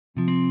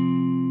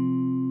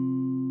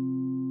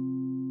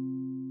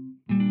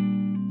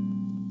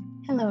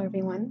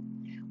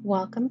everyone.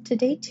 Welcome to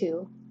day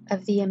 2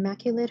 of the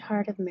Immaculate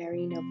Heart of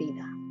Mary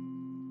Novena.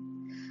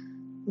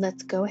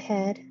 Let's go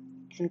ahead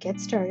and get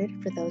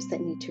started for those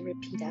that need to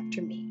repeat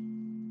after me.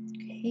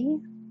 Okay,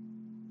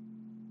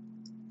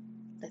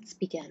 let's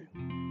begin.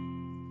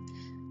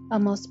 O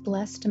most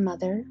blessed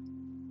Mother,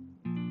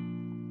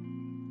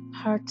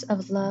 heart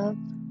of love,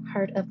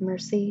 heart of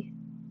mercy,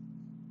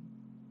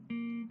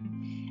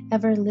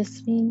 ever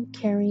listening,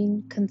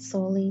 caring,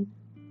 consoling,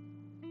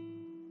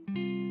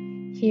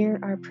 hear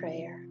our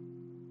prayer.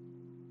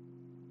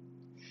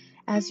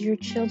 As your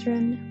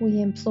children,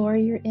 we implore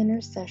your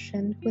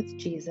intercession with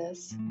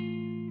Jesus,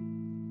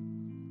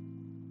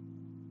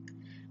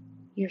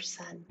 your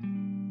Son.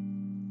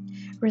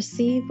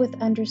 Receive with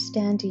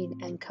understanding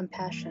and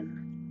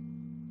compassion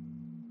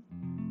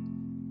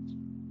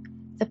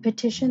the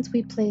petitions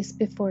we place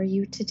before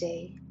you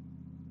today,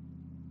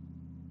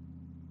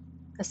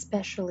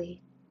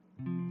 especially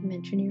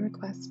mention your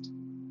request.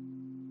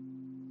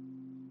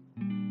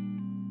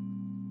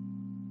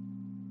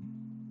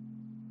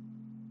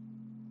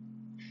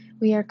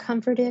 We are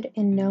comforted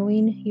in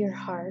knowing your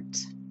heart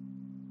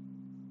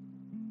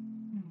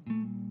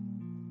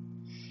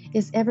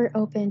is ever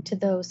open to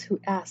those who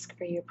ask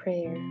for your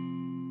prayer.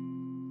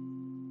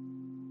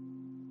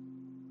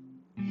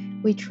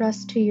 We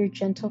trust to your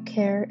gentle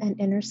care and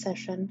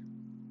intercession.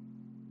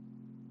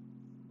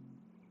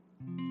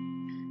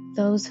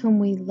 Those whom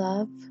we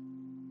love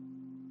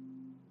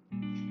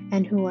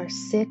and who are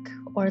sick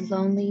or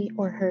lonely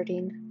or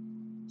hurting.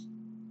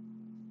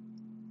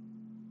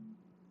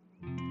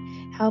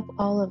 Help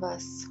all of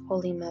us,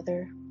 Holy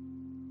Mother,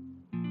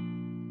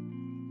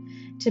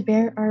 to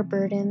bear our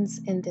burdens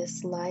in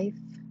this life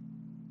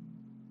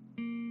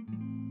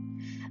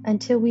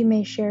until we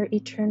may share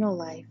eternal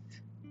life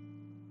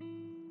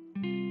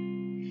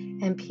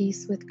and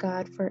peace with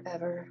God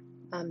forever.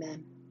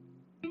 Amen.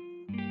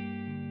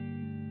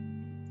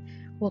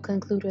 We'll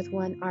conclude with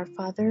one Our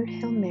Father,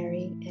 Hail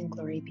Mary, and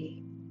Glory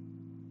be.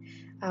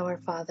 Our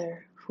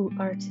Father, who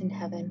art in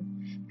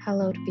heaven,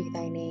 hallowed be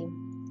thy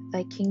name.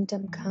 Thy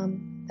kingdom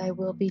come, thy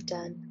will be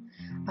done,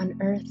 on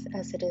earth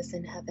as it is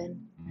in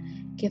heaven.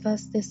 Give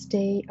us this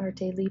day our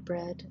daily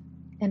bread,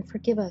 and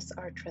forgive us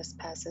our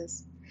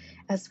trespasses,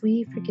 as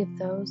we forgive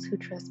those who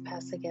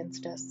trespass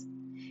against us.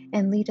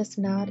 And lead us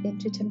not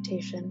into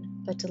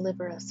temptation, but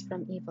deliver us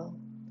from evil.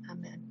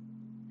 Amen.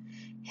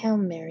 Hail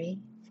Mary,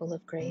 full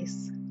of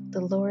grace,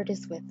 the Lord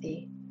is with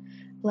thee.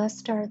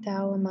 Blessed art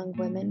thou among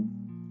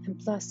women, and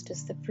blessed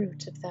is the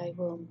fruit of thy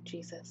womb,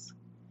 Jesus.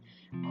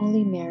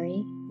 Holy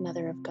Mary,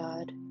 Mother of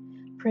God,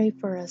 pray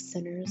for us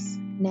sinners,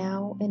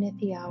 now and at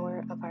the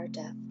hour of our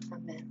death.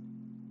 Amen.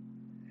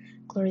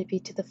 Glory be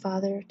to the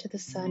Father, to the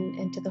Son,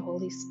 and to the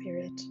Holy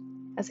Spirit,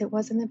 as it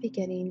was in the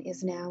beginning,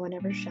 is now, and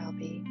ever shall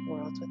be,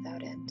 world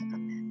without end.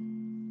 Amen.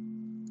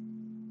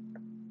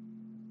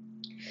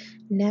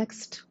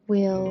 Next,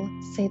 we'll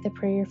say the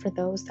prayer for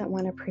those that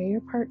want a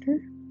prayer partner.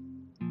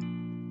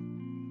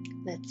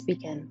 Let's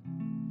begin.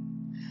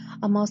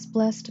 O most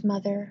blessed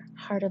Mother,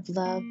 heart of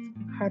love,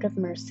 heart of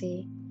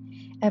mercy,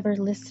 ever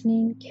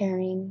listening,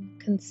 caring,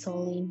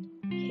 consoling,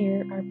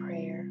 hear our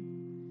prayer.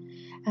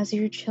 As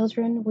your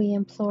children, we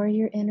implore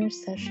your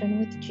intercession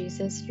with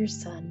Jesus, your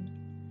Son.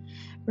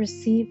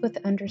 Receive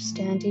with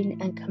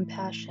understanding and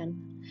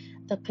compassion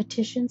the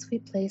petitions we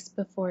place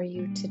before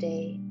you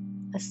today,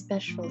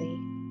 especially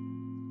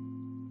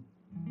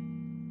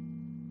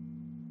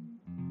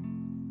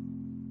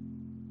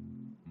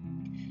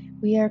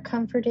we are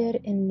comforted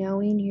in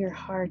knowing your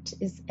heart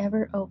is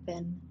ever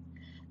open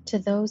to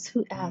those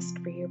who ask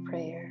for your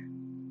prayer.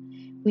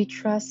 We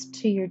trust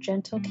to your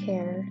gentle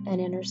care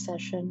and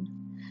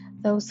intercession,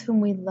 those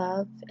whom we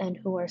love and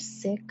who are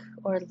sick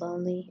or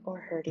lonely or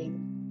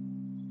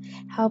hurting.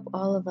 Help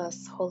all of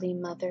us, Holy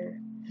Mother,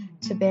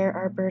 to bear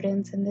our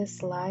burdens in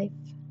this life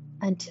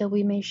until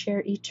we may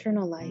share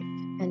eternal life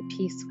and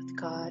peace with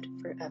God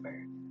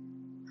forever.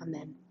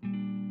 Amen.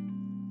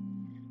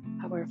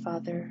 Our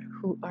Father,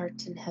 who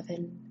art in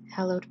heaven,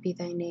 hallowed be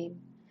thy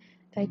name.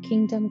 Thy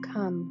kingdom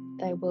come,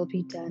 thy will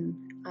be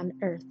done, on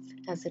earth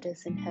as it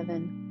is in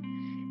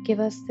heaven. Give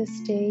us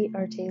this day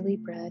our daily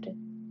bread,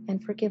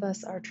 and forgive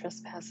us our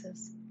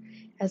trespasses,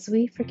 as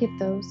we forgive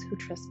those who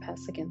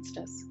trespass against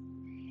us.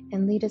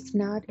 And lead us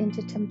not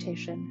into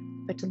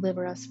temptation, but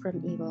deliver us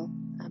from evil.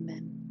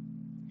 Amen.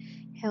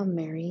 Hail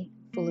Mary,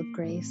 full of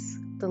grace,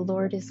 the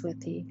Lord is with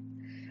thee.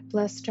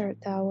 Blessed art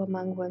thou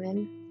among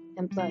women,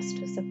 and blessed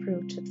is the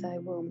fruit of thy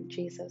womb,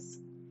 Jesus.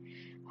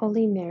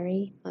 Holy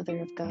Mary, Mother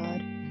of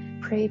God,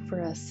 pray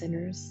for us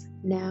sinners,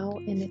 now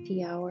and at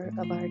the hour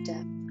of our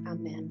death.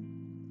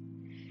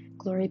 Amen.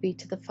 Glory be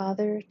to the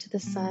Father, to the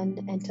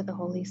Son, and to the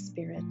Holy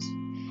Spirit,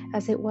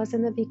 as it was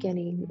in the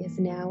beginning, is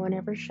now, and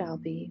ever shall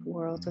be,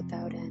 world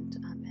without end.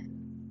 Amen.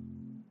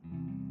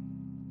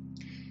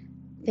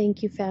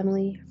 Thank you,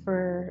 family,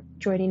 for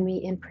joining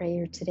me in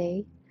prayer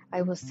today.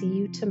 I will see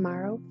you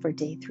tomorrow for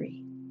day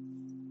 3.